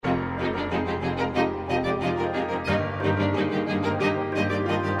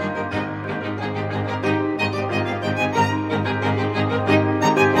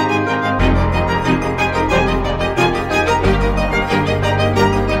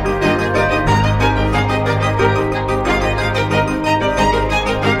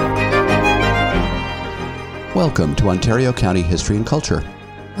Welcome to Ontario County History and Culture.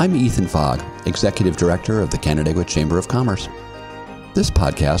 I'm Ethan Fogg, Executive Director of the Canandaigua Chamber of Commerce. This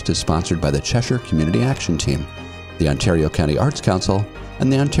podcast is sponsored by the Cheshire Community Action Team, the Ontario County Arts Council,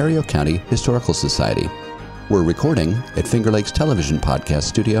 and the Ontario County Historical Society. We're recording at Finger Lakes Television Podcast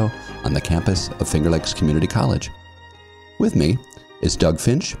Studio on the campus of Finger Lakes Community College. With me is Doug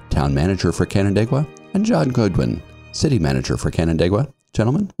Finch, Town Manager for Canandaigua, and John Goodwin, City Manager for Canandaigua.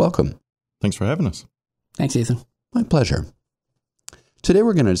 Gentlemen, welcome. Thanks for having us. Thanks, Ethan. My pleasure. Today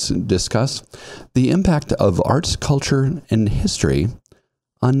we're going to discuss the impact of arts, culture, and history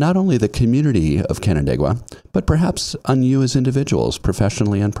on not only the community of Canandaigua, but perhaps on you as individuals,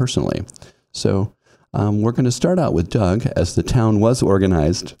 professionally and personally. So we're going to start out with Doug, as the town was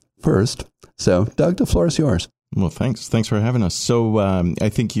organized first. So, Doug, the floor is yours. Well, thanks. Thanks for having us. So I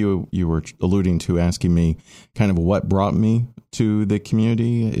think you were alluding to asking me kind of what brought me to the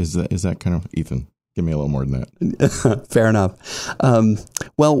community. Is that kind of, Ethan? Give me a little more than that. Fair enough.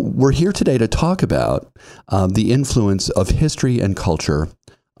 Well, we're here today to talk about the influence of history and culture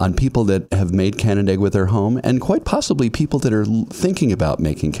on people that have made Canandaigua their home, and quite possibly people that are thinking about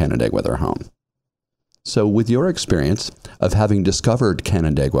making Canandaigua their home. So with your experience of having discovered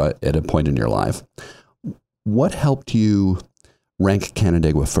Canandaigua at a point in your life, what helped you rank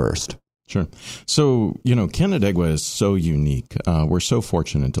Canandaigua first? Sure. So, Canandaigua is so unique. We're so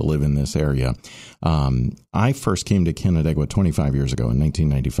fortunate to live in this area. I first came to Canandaigua 25 years ago in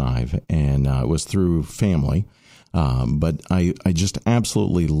 1995, and it was through family. But I just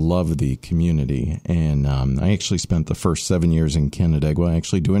absolutely love the community. And I actually spent the first 7 years in Canandaigua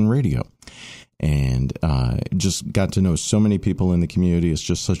actually doing radio. And just got to know so many people in the community. It's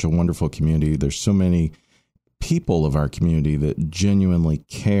just such a wonderful community. There's so many people of our community that genuinely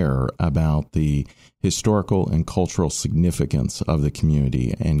care about the historical and cultural significance of the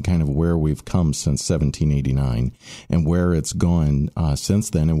community and kind of where we've come since 1789 and where it's gone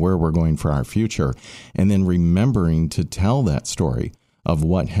since then and where we're going for our future. And then remembering to tell that story of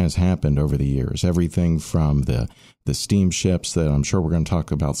what has happened over the years, everything from the steamships that I'm sure we're going to talk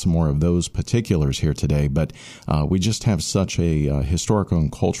about some more of those particulars here today, but we just have such a historical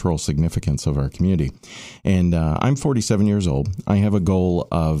and cultural significance of our community. And I'm 47 years old. I have a goal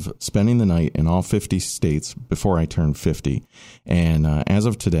of spending the night in all 50 states before I turn 50. And as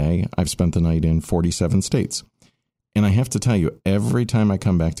of today, I've spent the night in 47 states. And I have to tell you, every time I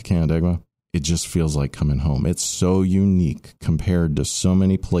come back to Canandaigua, it just feels like coming home. It's so unique compared to so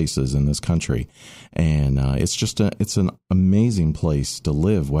many places in this country. And it's an amazing place to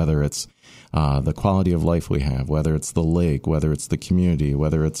live, whether it's the quality of life we have, whether it's the lake, whether it's the community,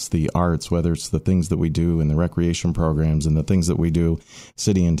 whether it's the arts, whether it's the things that we do in the recreation programs and the things that we do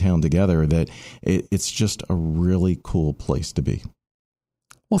city and town together, that it's just a really cool place to be.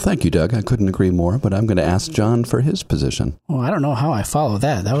 Well, thank you, Doug. I couldn't agree more, but I'm going to ask John for his position. Well, I don't know how I follow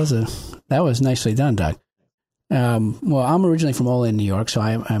that. That was nicely done, Doug. Well, I'm originally from Olean, New York, so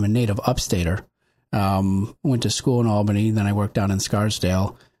I'm a native upstater. Went to school in Albany, then I worked down in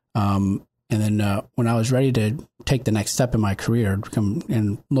Scarsdale. And then when I was ready to take the next step in my career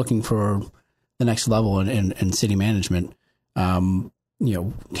and looking for the next level in city management,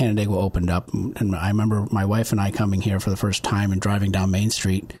 Canandaigua opened up, and I remember my wife and I coming here for the first time and driving down Main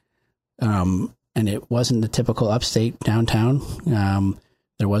Street. And it wasn't the typical upstate downtown.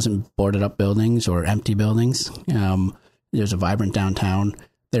 There wasn't boarded up buildings or empty buildings. There's a vibrant downtown.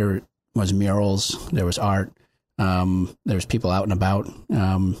 There was murals. There was art. There was people out and about.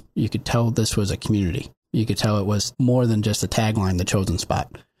 You could tell this was a community. You could tell it was more than just a tagline, the chosen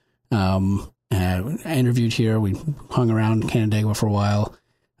spot. I interviewed here. We hung around Canandaigua for a while,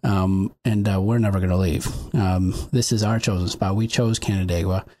 and we're never going to leave. This is our chosen spot. We chose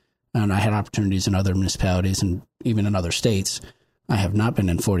Canandaigua, and I had opportunities in other municipalities and even in other states. I have not been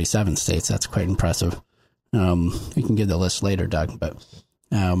in 47 states. That's quite impressive. We can give the list later, Doug, but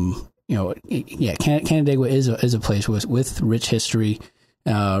Canandaigua is a place with rich history,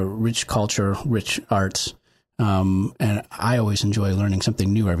 rich culture, rich arts. And I always enjoy learning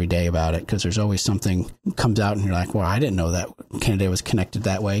something new every day about it, because there's always something comes out and you're like, well, I didn't know that Canandaigua was connected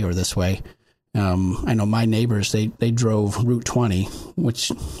that way or this way. I know my neighbors, they drove Route 20,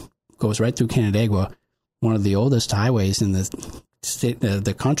 which goes right through Canandaigua, one of the oldest highways in the state,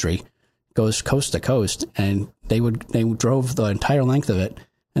 the country, goes coast to coast, and they drove the entire length of it,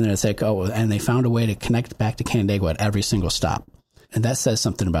 and then it's like, and they found a way to connect back to Canandaigua at every single stop. And that says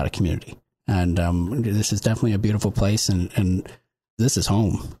something about a community. And this is definitely a beautiful place, and this is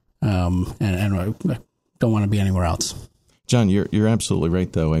home. And I don't want to be anywhere else. John, you're absolutely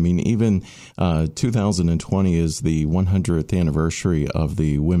right, though. I mean, even 2020 is the 100th anniversary of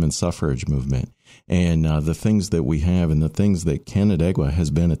the women's suffrage movement. And the things that we have and the things that Canandaigua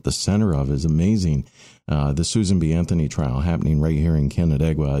has been at the center of is amazing. The Susan B. Anthony trial happening right here in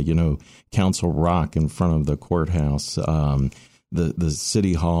Canandaigua, Council Rock in front of the courthouse, the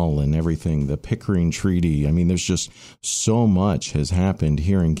city hall and everything, the Pickering Treaty. I mean, there's just so much has happened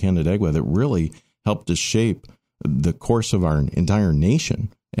here in Canandaigua that really helped to shape the course of our entire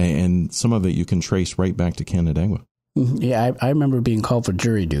nation. And some of it you can trace right back to Canandaigua. Yeah, I remember being called for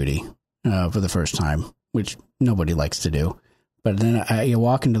jury duty for the first time, which nobody likes to do. But then you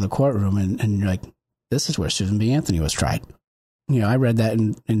walk into the courtroom and you're like, this is where Susan B. Anthony was tried. I read that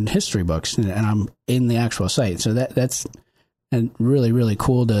in history books, and I'm in the actual site. So that's really, really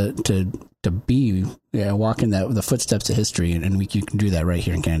cool to be walking the footsteps of history, and you can do that right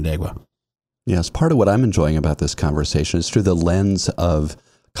here in Canandaigua. Yes, part of what I'm enjoying about this conversation is through the lens of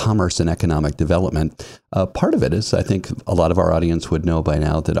commerce and economic development. Part of it is, I think a lot of our audience would know by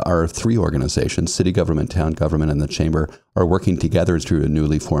now that our three organizations, city government, town government, and the chamber, are working together through a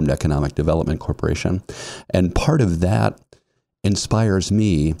newly formed economic development corporation. And part of that inspires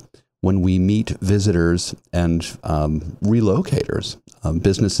me when we meet visitors and relocators,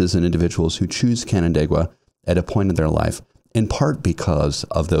 businesses and individuals who choose Canandaigua at a point in their life, in part because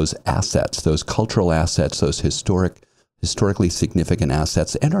of those assets, those cultural assets, those historically significant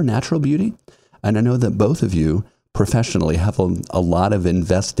assets, and our natural beauty. And I know that both of you professionally have a lot of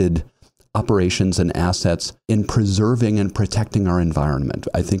invested operations and assets in preserving and protecting our environment.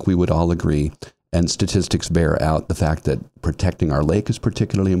 I think we would all agree, and statistics bear out the fact that protecting our lake is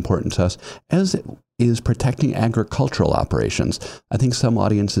particularly important to us, as it is protecting agricultural operations. I think some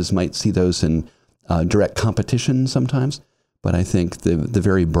audiences might see those in direct competition sometimes, but I think the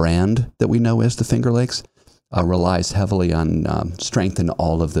very brand that we know as the Finger Lakes relies heavily on strength in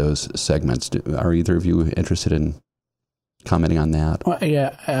all of those segments. Are either of you interested in commenting on that? Well,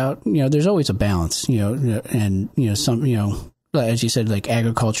 yeah, there's always a balance, and some, as you said, like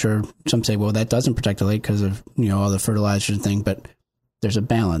agriculture. Some say, well, that doesn't protect the lake because of all the fertilizers and thing. But there's a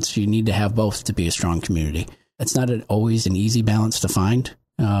balance. You need to have both to be a strong community. It's not always an easy balance to find,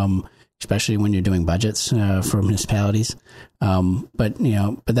 especially when you're doing budgets for municipalities. But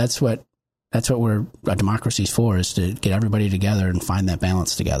that's what a democracy's for, is to get everybody together and find that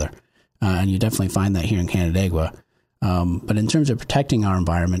balance together. And you definitely find that here in Canandaigua. But in terms of protecting our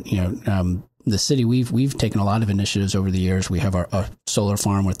environment, the city, we've taken a lot of initiatives over the years. We have our solar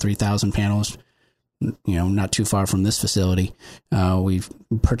farm with 3,000 panels, not too far from this facility. We've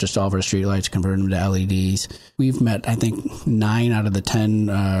purchased all of our streetlights, converted them to LEDs. We've met, I think, 9 out of the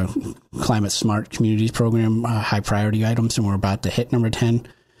 10 Climate Smart Communities program high priority items, and we're about to hit number 10.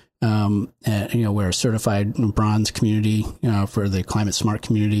 We're a certified bronze community for the Climate Smart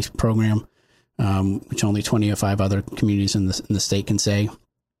Communities program, which only 25 other communities in the state can say.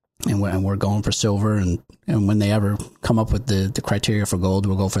 And we're going for silver, and when they ever come up with the criteria for gold,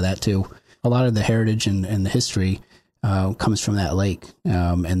 we'll go for that too. A lot of the heritage and the history comes from that lake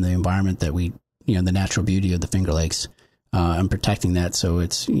and the environment that the natural beauty of the Finger Lakes, and protecting that so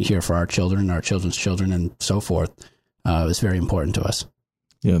it's here for our children, our children's children, and so forth is very important to us.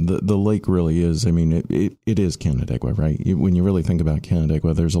 Yeah, the lake really is. I mean, it is Canandaigua, right? When you really think about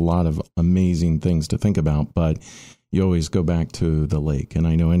Canandaigua, there's a lot of amazing things to think about, but you always go back to the lake. And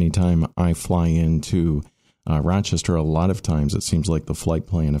I know anytime I fly into Rochester, a lot of times it seems like the flight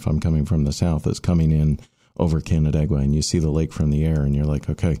plan, if I'm coming from the south, is coming in over Canandaigua, and you see the lake from the air, and you're like,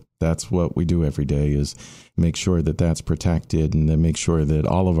 okay, that's what we do every day, is make sure that that's protected, and then make sure that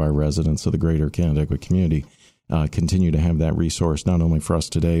all of our residents of the greater Canandaigua community continue to have that resource, not only for us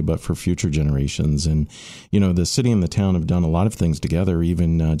today, but for future generations. And, the city and the town have done a lot of things together.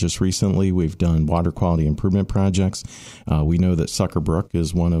 Even just recently, we've done water quality improvement projects. We know that Sucker Brook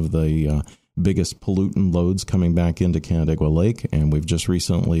is one of the biggest pollutant loads coming back into Canandaigua Lake, and we've just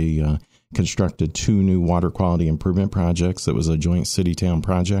recently constructed 2 new water quality improvement projects. It was a joint city-town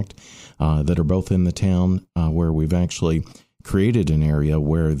project that are both in the town, where we've actually created an area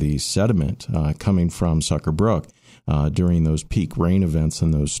where the sediment coming from Sucker Brook during those peak rain events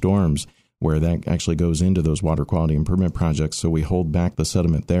and those storms, where that actually goes into those water quality improvement projects. So we hold back the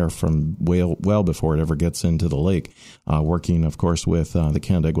sediment there from well before it ever gets into the lake, working, of course, with the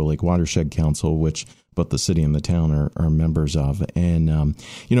Canandaigua Lake Watershed Council, which both the city and the town are members of. And,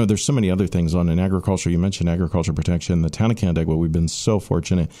 there's so many other things on in agriculture. You mentioned agriculture protection. The town of Canandaigua, we've been so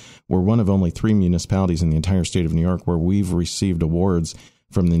fortunate. We're one of only 3 municipalities in the entire state of New York where we've received awards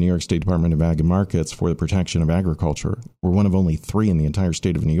from the New York State Department of Ag and Markets for the protection of agriculture. We're one of only 3 in the entire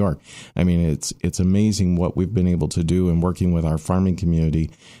state of New York. I mean, it's amazing what we've been able to do in working with our farming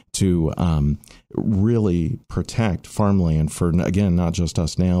community to really protect farmland for, again, not just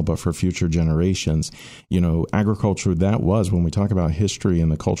us now, but for future generations. You know, agriculture, that was, when we talk about history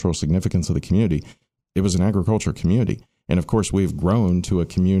and the cultural significance of the community, it was an agriculture community. And of course, we've grown to a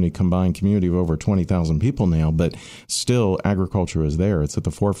combined community of over 20,000 people now, but still agriculture is there. It's at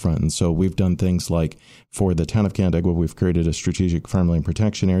the forefront. And so we've done things like for the town of Canandaigua, we've created a strategic farmland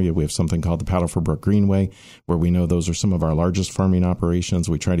protection area. We have something called the Paddleford Brook Greenway, where we know those are some of our largest farming operations.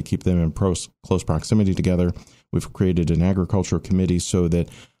 We try to keep them in close proximity together. We've created an agricultural committee so that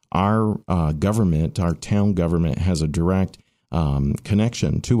our government, our town government, has a direct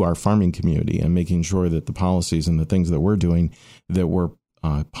connection to our farming community, and making sure that the policies and the things that we're doing, that we're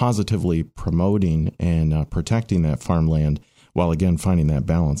positively promoting and protecting that farmland, while again finding that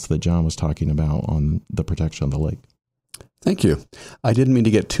balance that John was talking about on the protection of the lake. Thank you. I didn't mean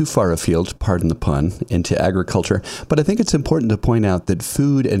to get too far afield, pardon the pun, into agriculture, but I think it's important to point out that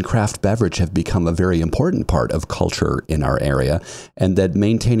food and craft beverage have become a very important part of culture in our area, and that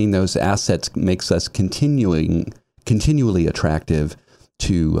maintaining those assets makes us continually attractive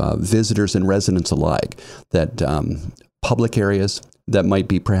to visitors and residents alike. That public areas, that might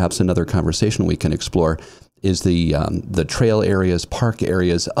be perhaps another conversation we can explore, is the trail areas, park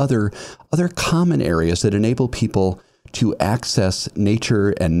areas, other common areas that enable people to access nature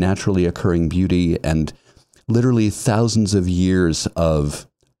and naturally occurring beauty, and literally thousands of years of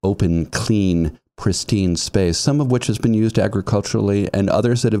open, clean, pristine space, some of which has been used agriculturally and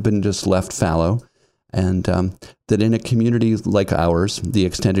others that have been just left fallow. And that in a community like ours, the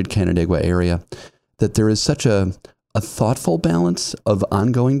extended Canandaigua area, that there is such a thoughtful balance of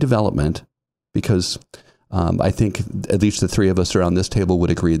ongoing development, because I think at least the 3 of us around this table would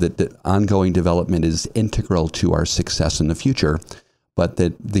agree that ongoing development is integral to our success in the future, but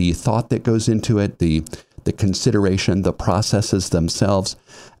that the thought that goes into it, the consideration, the processes themselves,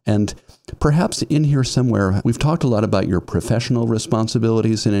 and perhaps in here somewhere, we've talked a lot about your professional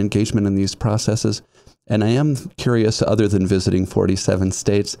responsibilities and engagement in these processes. And I am curious, other than visiting 47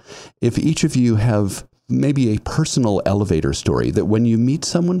 states, if each of you have maybe a personal elevator story, that when you meet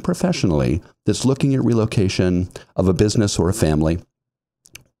someone professionally that's looking at relocation of a business or a family,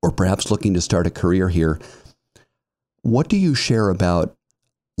 or perhaps looking to start a career here, what do you share about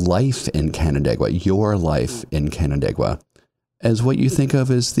life in Canandaigua, your life in Canandaigua, as what you think of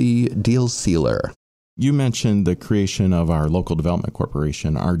as the deal sealer? You mentioned the creation of our local development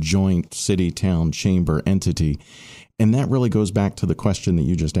corporation, our joint city-town chamber entity. And that really goes back to the question that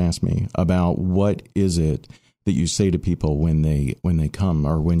you just asked me about what is it that you say to people when they come,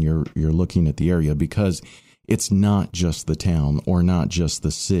 or when you're looking at the area, because it's not just the town or not just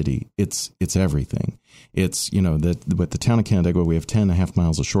the city. It's everything. It's, with the town of Canandaigua, we have 10.5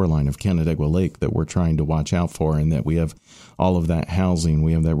 miles of shoreline of Canandaigua Lake that we're trying to watch out for, and that we have all of that housing.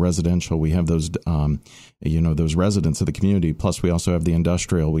 We have that residential. We have those, those residents of the community. Plus, we also have the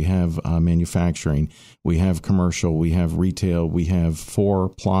industrial. We have manufacturing. We have commercial. We have retail. We have 4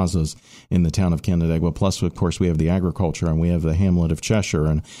 plazas in the town of Canandaigua. Plus, of course, we have the agriculture, and we have the hamlet of Cheshire,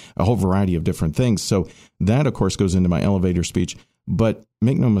 and a whole variety of different things. So that, of course, goes into my elevator speech. But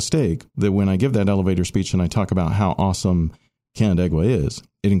make no mistake that when I give that elevator speech and I talk about how awesome Canandaigua is,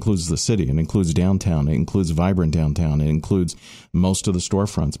 it includes the city, it includes downtown, it includes vibrant downtown, it includes most of the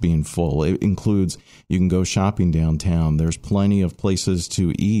storefronts being full, it includes you can go shopping downtown, there's plenty of places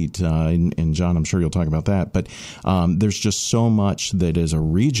to eat, and John, I'm sure you'll talk about that, but there's just so much that is a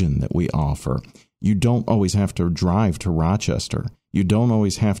region that we offer. You don't always have to drive to Rochester. You don't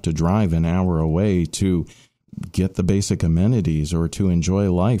always have to drive an hour away to get the basic amenities or to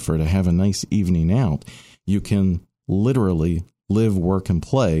enjoy life or to have a nice evening out. You can literally live, work, and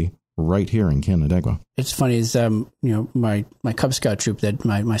play right here in Canandaigua. It's funny is, my Cub Scout troop that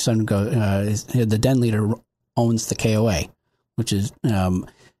my son is the den leader owns the KOA, which is,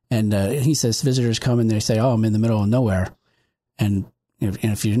 and he says visitors come and they say, "Oh, I'm in the middle of nowhere," and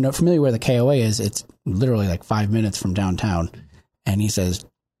if you're not familiar where the KOA is, it's literally like 5 minutes from downtown, and he says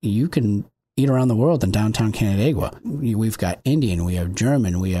you can eat around the world in downtown Canandaigua. We've got Indian, we have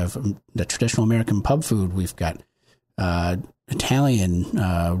German, we have the traditional American pub food, we've got Italian,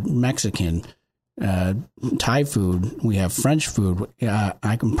 Mexican, Thai food, we have French food.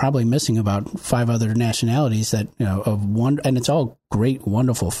 I'm probably missing about 5 other nationalities that, and it's all great,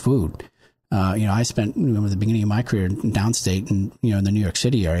 wonderful food. I spent the beginning of my career downstate and, in the New York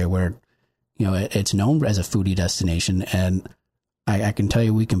City area where, it's known as a foodie destination, and I can tell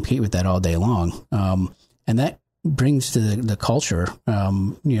you we compete with that all day long. And that brings to the culture,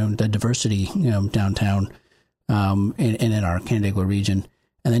 the diversity, downtown, and in our Canandaigua region.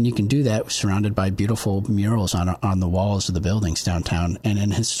 And then you can do that surrounded by beautiful murals on the walls of the buildings downtown, and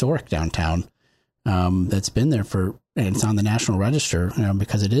in historic downtown that's been there and it's on the National Register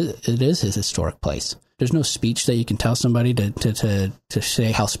because it is his historic place. There's no speech that you can tell somebody to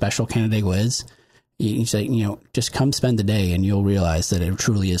say how special Canandaigua is. You say, just come spend the day and you'll realize that it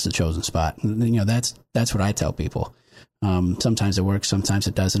truly is the chosen spot. And, that's what I tell people. Sometimes it works, sometimes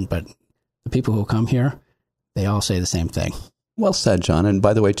it doesn't, but the people who come here, they all say the same thing. Well said, John. And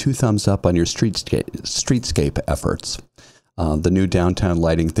by the way, 2 thumbs up on your streetscape efforts, the new downtown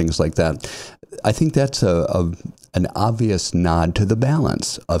lighting, things like that. I think that's an obvious nod to the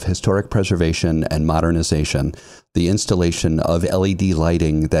balance of historic preservation and modernization, the installation of LED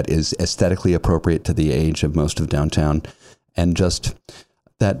lighting that is aesthetically appropriate to the age of most of downtown, and just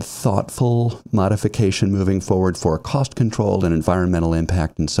that thoughtful modification moving forward for cost control and environmental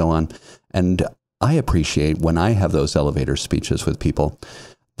impact and so on. And I appreciate when I have those elevator speeches with people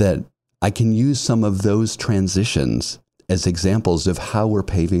that I can use some of those transitions as examples of how we're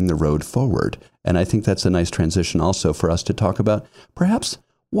paving the road forward. And I think that's a nice transition also for us to talk about perhaps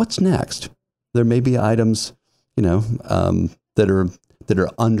what's next. There may be items, that are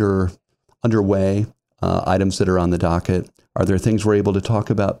underway, items that are on the docket. Are there things we're able to talk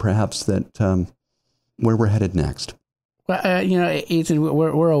about perhaps that where we're headed next? Well, Ethan,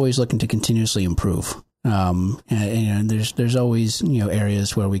 we're always looking to continuously improve. And there's always,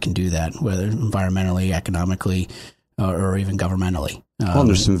 areas where we can do that, whether environmentally, economically, or even governmentally. Well,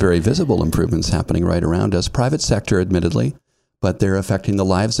 there's some very visible improvements happening right around us. Private sector, admittedly, but they're affecting the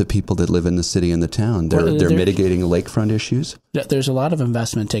lives of people that live in the city and the town. They're mitigating lakefront issues. There's a lot of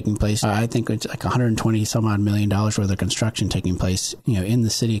investment taking place. I think it's like $120 some odd million worth of construction taking place, in the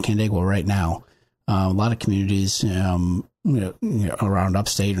city of Canandaigua right now. A lot of communities, around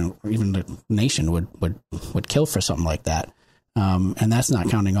upstate and even the nation would kill for something like that. And that's not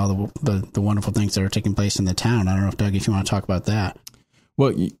counting all the wonderful things that are taking place in the town. I don't know if Doug, if you want to talk about that.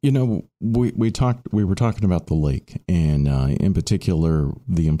 Well, we were talking about the lake, and in particular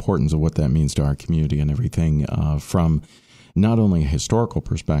the importance of what that means to our community and everything from not only a historical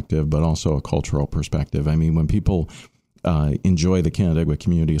perspective but also a cultural perspective. I mean, when people enjoy the Canandaigua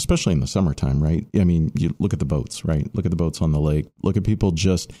community, especially in the summertime, right? I mean, you look at the boats, right? Look at the boats on the lake. Look at people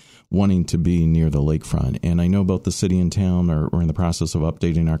just wanting to be near the lakefront. And I know both the city and town are in the process of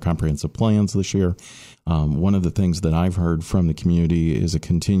updating our comprehensive plans this year. One of the things that I've heard from the community is a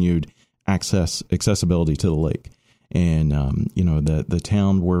continued accessibility to the lake. And, the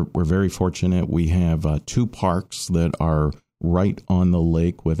town, we're very fortunate. We have 2 parks that are right on the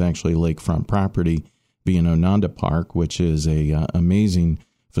lake with actually lakefront property, being Ononda Park, which is a amazing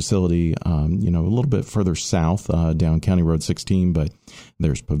facility, a little bit further south down County Road 16, but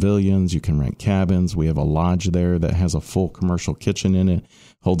there's pavilions. You can rent cabins. We have a lodge there that has a full commercial kitchen in it,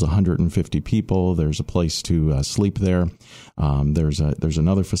 holds 150 people. There's a place to sleep there. There's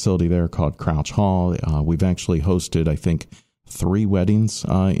another facility there called Crouch Hall. We've actually hosted, I think, 3 weddings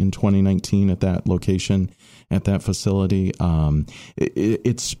in 2019 at that location, at that facility.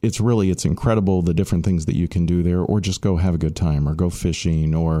 It's incredible the different things that you can do there, or just go have a good time, or go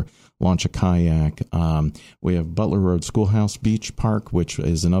fishing, or launch a kayak. We have Butler Road Schoolhouse Beach Park, which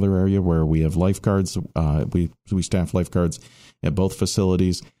is another area where we have lifeguards. We staff lifeguards at both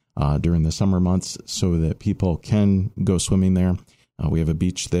facilities during the summer months so that people can go swimming there. We have a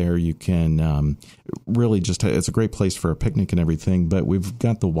beach there. You can really it's a great place for a picnic and everything. But we've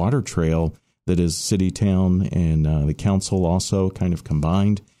got the water trail that is city, town, and the council also kind of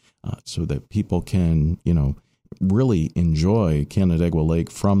combined so that people can, really enjoy Canandaigua Lake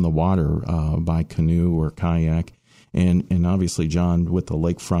from the water by canoe or kayak. And obviously, John, with the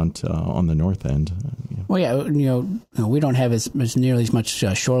lakefront on the north end. Well, yeah, we don't have as nearly as much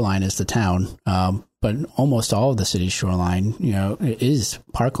shoreline as the town, but almost all of the city's shoreline, is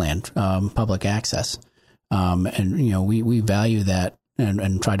parkland, public access, and we value that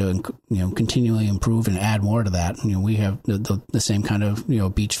and try to continually improve and add more to that. We have the same kind of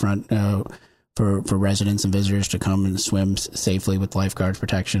beachfront for residents and visitors to come and swim safely with lifeguards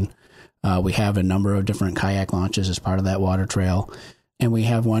protection. We have a number of different kayak launches as part of that water trail, and we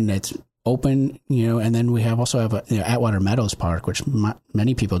have one that's open, and then we also have Atwater Meadows Park, which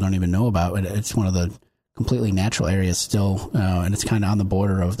many people don't even know about. It's one of the completely natural areas still, and it's kind of on the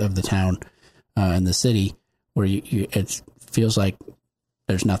border of the town and the city, where it feels like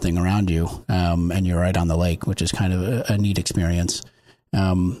there's nothing around you, and you're right on the lake, which is kind of a neat experience.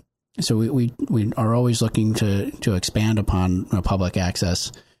 So we are always looking to expand upon public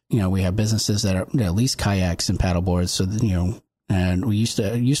access we have businesses that lease kayaks and paddleboards. So that, and we used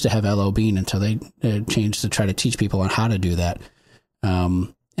to have L.O. Bean until they changed to try to teach people on how to do that.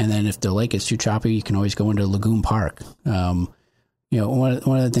 And then if the lake is too choppy, you can always go into Lagoon Park. One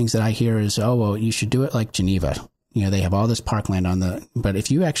of the things that I hear is, oh, well, you should do it like Geneva. They have all this parkland but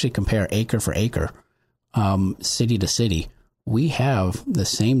if you actually compare acre for acre, city to city, we have the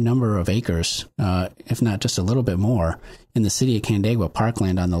same number of acres, if not just a little bit more, in the city of Canandaigua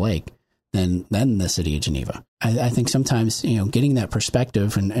parkland on the lake than the city of Geneva. I think sometimes, getting that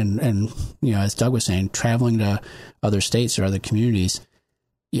perspective and as Doug was saying, traveling to other states or other communities,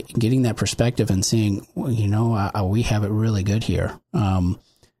 getting that perspective and seeing, we have it really good here.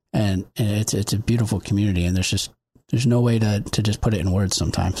 And it's a beautiful community, and there's no way to just put it in words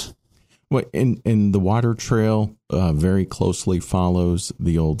sometimes. Well, and the water trail very closely follows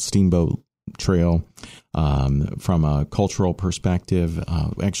the old steamboat trail from a cultural perspective.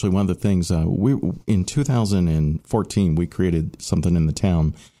 Actually, one of the things in 2014, we created something in the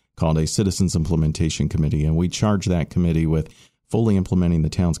town called a Citizens Implementation Committee, and we charged that committee with fully implementing the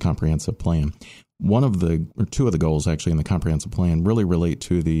town's comprehensive plan. Two of the goals actually in the comprehensive plan really relate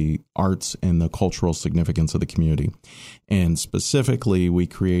to the arts and the cultural significance of the community. And specifically, we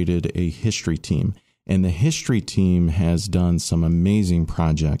created a history team. And the history team has done some amazing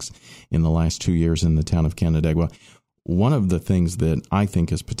projects in the last 2 years in the town of Canandaigua. One of the things that I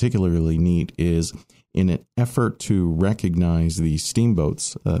think is particularly neat is in an effort to recognize the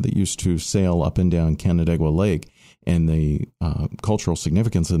steamboats that used to sail up and down Canandaigua Lake, and the cultural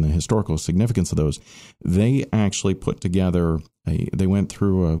significance and the historical significance of those, they actually put together, they went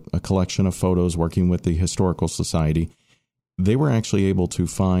through a collection of photos working with the Historical Society. They were actually able to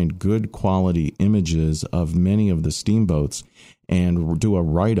find good quality images of many of the steamboats and do a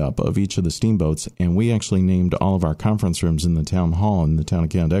write-up of each of the steamboats. And we actually named all of our conference rooms in the town hall in the town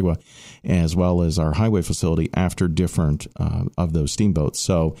of Canandaigua, as well as our highway facility, after different of those steamboats.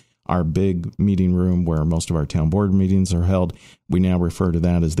 So our big meeting room where most of our town board meetings are held, we now refer to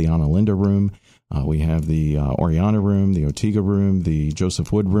that as the Ana Linda room. We have the Oriana room, the Otiga room, the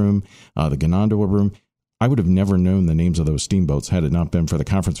Joseph Wood room, the Ganondoa room. I would have never known the names of those steamboats had it not been for the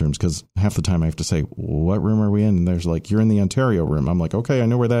conference rooms, because half the time I have to say, what room are we in? And there's like, you're in the Ontario room. I'm like, okay, I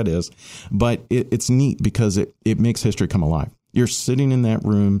know where that is. But it's neat because it makes history come alive. You're sitting in that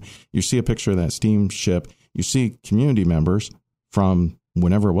room, you see a picture of that steamship, you see community members from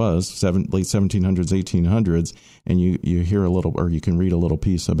whenever it was, late 1700s, 1800s, and you hear a little, or you can read a little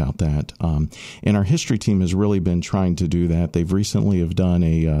piece about that. And our history team has really been trying to do that. They've recently have done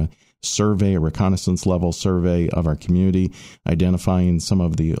a survey, a reconnaissance level survey of our community, identifying some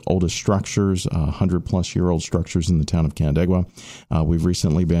of the oldest structures, 100-plus-year-old structures in the town of Canandaigua. We've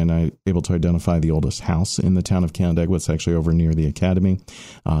recently been able to identify the oldest house in the town of Canandaigua. It's actually over near the academy.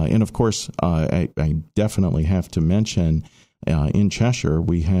 And of course, I definitely have to mention in Cheshire,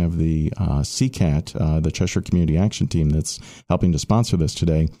 we have the CCAT, the Cheshire Community Action Team, that's helping to sponsor this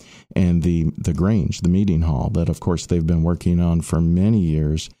today, and the Grange, the meeting hall, that, of course, they've been working on for many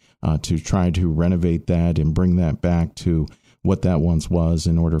years to try to renovate that and bring that back to what that once was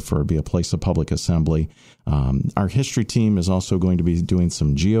in order for it to be a place of public assembly. Our history team is also going to be doing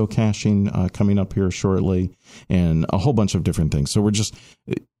some geocaching coming up here shortly, and a whole bunch of different things. So we're just,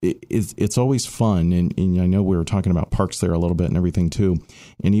 it's always fun. And I know we were talking about parks there a little bit and everything too,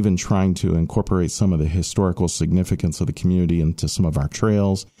 and even trying to incorporate some of the historical significance of the community into some of our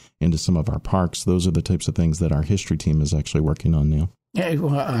trails, into some of our parks. Those are the types of things that our history team is actually working on now. Yeah,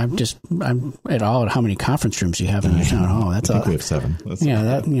 well, I'm at all at how many conference rooms you have in your town hall. That's I think we have 7.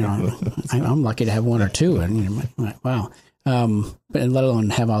 I'm lucky to have 1 or 2, and wow. But let alone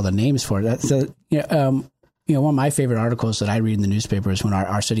have all the names for it. So, one of my favorite articles that I read in the newspaper is when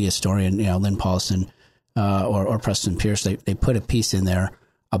our city historian, Lynn Paulson, or Preston Pierce, they put a piece in there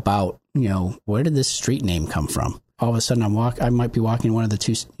about, where did this street name come from? All of a sudden, I might be walking one of the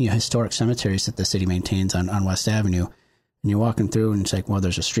 2 historic cemeteries that the city maintains on West Avenue. And you're walking through, and it's like, well,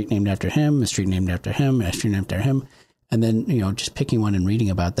 there's a street named after him, a street named after him, a street named after him. And then, just picking one and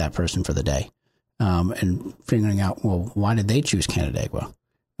reading about that person for the day, and figuring out, well, why did they choose Canandaigua?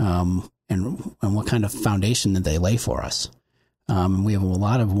 And what kind of foundation did they lay for us? We have a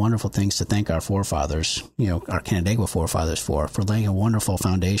lot of wonderful things to thank our forefathers, our Canandaigua forefathers for laying a wonderful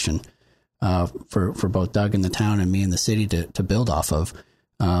foundation for both Doug and the town and me and the city to build off of,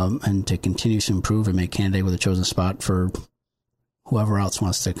 and to continue to improve and make Canandaigua the chosen spot for whoever else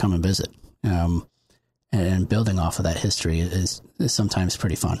wants to come and visit. And building off of that history is sometimes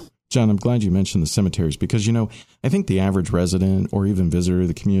pretty fun. John, I'm glad you mentioned the cemeteries because, I think the average resident or even visitor of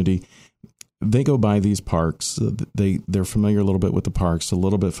the community, they go by these parks. They're familiar a little bit with the parks, a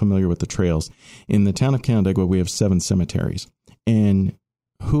little bit familiar with the trails. In the town of Canandaigua, we have 7 cemeteries. And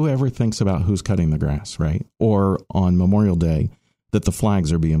whoever thinks about who's cutting the grass, right? Or on Memorial Day, that the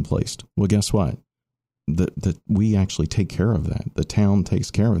flags are being placed. Well, guess what? That we actually take care of that. The town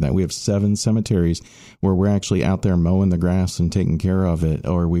takes care of that. We have 7 cemeteries where we're actually out there mowing the grass and taking care of it.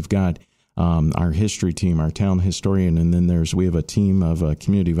 Or we've got our history team, our town historian, and then we have a team of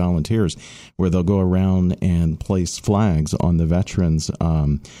community volunteers where they'll go around and place flags on the veterans'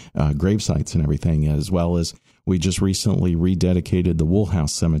 grave sites and everything, as well as we just recently rededicated the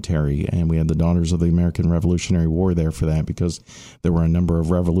Woolhouse Cemetery, and we had the Daughters of the American Revolutionary War there for that because there were a number of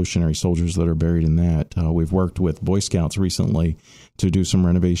Revolutionary soldiers that are buried in that. We've worked with Boy Scouts recently to do some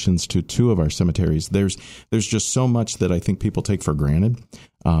renovations to 2 of our cemeteries. There's just so much that I think people take for granted,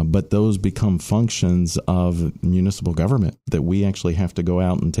 but those become functions of municipal government that we actually have to go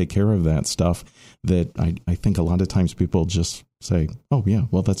out and take care of that stuff that I think a lot of times people just say, oh, yeah,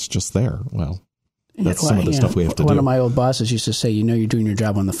 well, that's just there. Well, that's some of the stuff we have to do. One of my old bosses used to say, you're doing your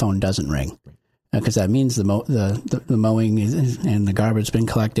job when the phone doesn't ring, because that means the mowing and the garbage has been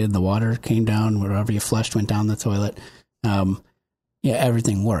collected, the water came down, whatever you flushed went down the toilet.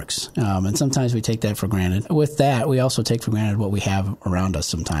 Everything works. And sometimes we take that for granted. With that, we also take for granted what we have around us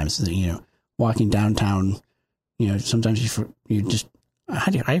sometimes. Walking downtown, sometimes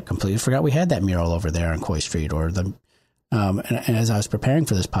I completely forgot we had that mural over there on Coy Street. Or and as I was preparing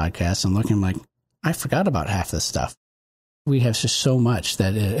for this podcast and looking, like, I forgot about half this stuff. We have just so much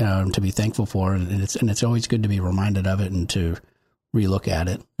that to be thankful for, and it's always good to be reminded of it and to relook at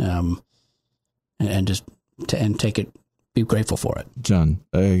it, and take it, be grateful for it. John,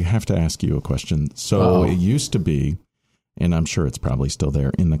 I have to ask you a question. So It used to be, and I'm sure it's probably still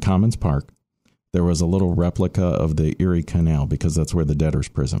there, in the Commons Park, there was a little replica of the Erie Canal because that's where the debtors'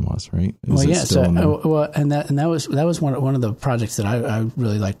 prison was, right? And that was one of the projects that I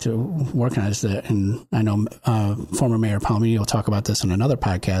really like to work on. And I know former Mayor Palomino will talk about this on another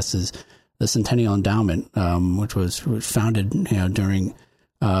podcast. Is the Centennial Endowment, which was founded during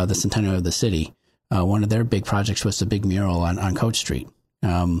the centennial of the city. One of their big projects was the big mural on Coach Street.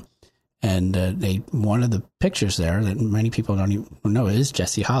 And one of the pictures there that many people don't even know is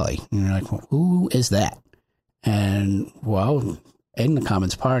Jesse Holly. And you're like, well, who is that? And, well, in the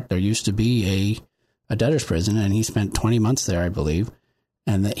Commons Park, there used to be a debtor's prison, and he spent 20 months there, I believe.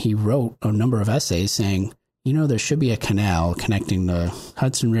 And that he wrote a number of essays saying, there should be a canal connecting the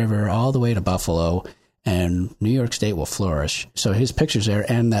Hudson River all the way to Buffalo, and New York State will flourish. So his picture's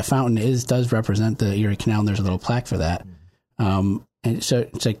there, and that fountain does represent the Erie Canal, and there's a little plaque for that. And so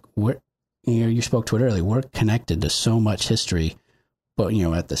it's like, you spoke to it earlier, we're connected to so much history, but,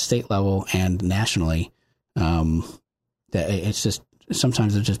 at the state level and nationally, that it's just,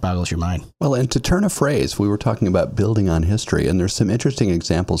 sometimes it just boggles your mind. Well, and to turn a phrase, we were talking about building on history, and there's some interesting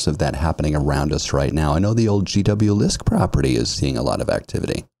examples of that happening around us right now. I know the old G.W. Lisk property is seeing a lot of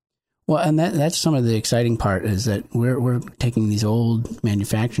activity. Well, and that's some of the exciting part is that we're taking these old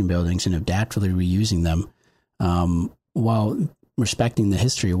manufacturing buildings and adaptively reusing them, while respecting the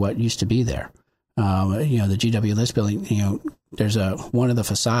history of what used to be there. The G.W. Lisk building, there's one of the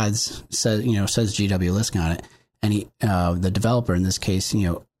facades says G.W. Lisk on it. And the developer in this case,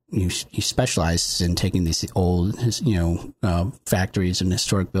 he specializes in taking these old, factories and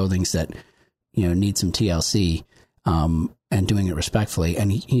historic buildings that, need some TLC, and doing it respectfully.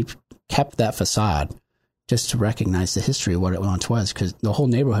 And he kept that facade just to recognize the history of what it once was, because the whole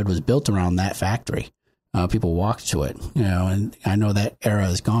neighborhood was built around that factory. People walked to it, and I know that era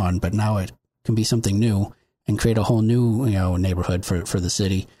is gone, but now it can be something new and create a whole new, neighborhood for the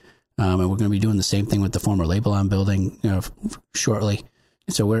city. And we're going to be doing the same thing with the former Labelon building, shortly.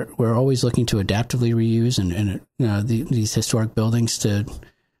 So we're always looking to adaptively reuse and these historic buildings to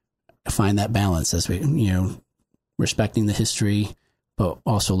find that balance as we, respecting the history, but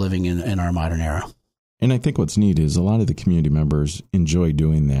also living in our modern era. And I think what's neat is a lot of the community members enjoy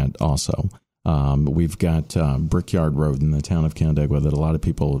doing that also. We've got Brickyard Road in the town of Canandaigua that a lot of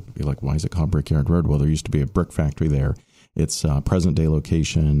people would be like, why is it called Brickyard Road? Well, there used to be a brick factory there. It's a present-day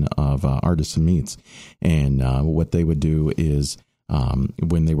location of Artisan Meats. And what they would do is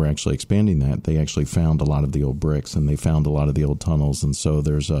when they were actually expanding that, they actually found a lot of the old bricks and they found a lot of the old tunnels. And so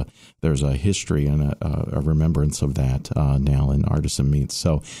there's a history and a remembrance of that now in Artisan Meats.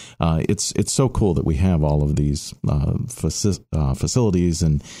 So it's so cool that we have all of these facilities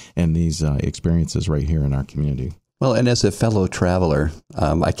and these experiences right here in our community. Well, and as a fellow traveler,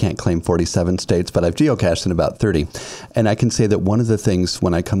 I can't claim 47 states, but I've geocached in about 30. And I can say that one of the things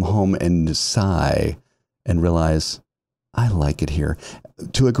when I come home and sigh and realize I like it here,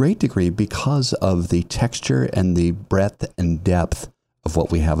 to a great degree because of the texture and the breadth and depth of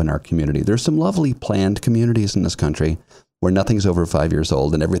what we have in our community. There's some lovely planned communities in this country where nothing's over 5 years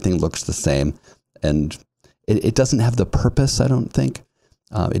old and everything looks the same. And it doesn't have the purpose, I don't think.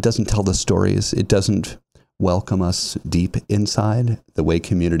 It doesn't tell the stories. It doesn't welcome us deep inside the way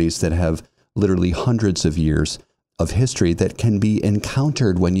communities that have literally hundreds of years of history that can be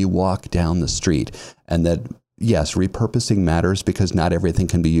encountered when you walk down the street. And that, yes, repurposing matters because not everything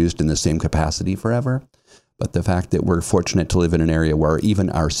can be used in the same capacity forever. But the fact that we're fortunate to live in an area where even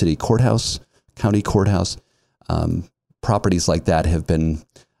our city courthouse, county courthouse, properties like that have been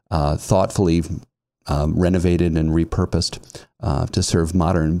thoughtfully renovated and repurposed to serve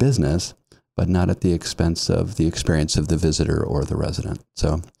modern business, but not at the expense of the experience of the visitor or the resident.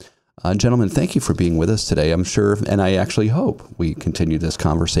 So, gentlemen, thank you for being with us today. I'm sure, and I actually hope we continue this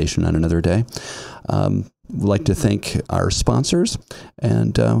conversation on another day. We'd like to thank our sponsors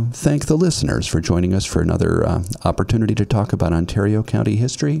and thank the listeners for joining us for another opportunity to talk about Ontario County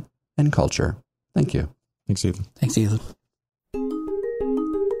history and culture. Thank you. Thanks, Ethan. Thanks, Ethan.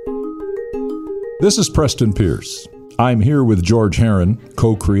 This is Preston Pierce. I'm here with George Herron,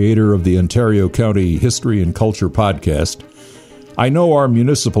 co-creator of the Ontario County History and Culture podcast. I know our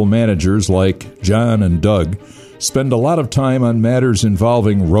municipal managers, like John and Doug, spend a lot of time on matters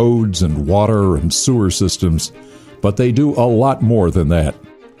involving roads and water and sewer systems, but they do a lot more than that.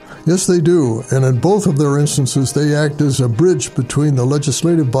 Yes, they do, and in both of their instances, they act as a bridge between the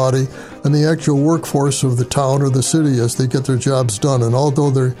legislative body and the actual workforce of the town or the city as they get their jobs done. And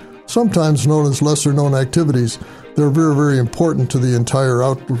although they're sometimes known as lesser-known activities, they're very, very important to the entire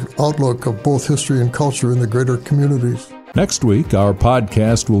outlook of both history and culture in the greater communities. Next week, our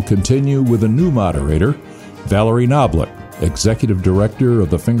podcast will continue with a new moderator, Valerie Knoblich, Executive Director of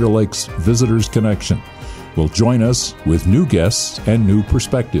the Finger Lakes Visitors Connection, will join us with new guests and new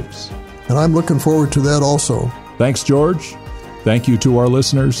perspectives. And I'm looking forward to that also. Thanks, George. Thank you to our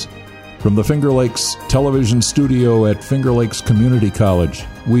listeners. From the Finger Lakes television studio at Finger Lakes Community College,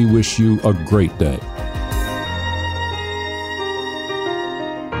 we wish you a great day.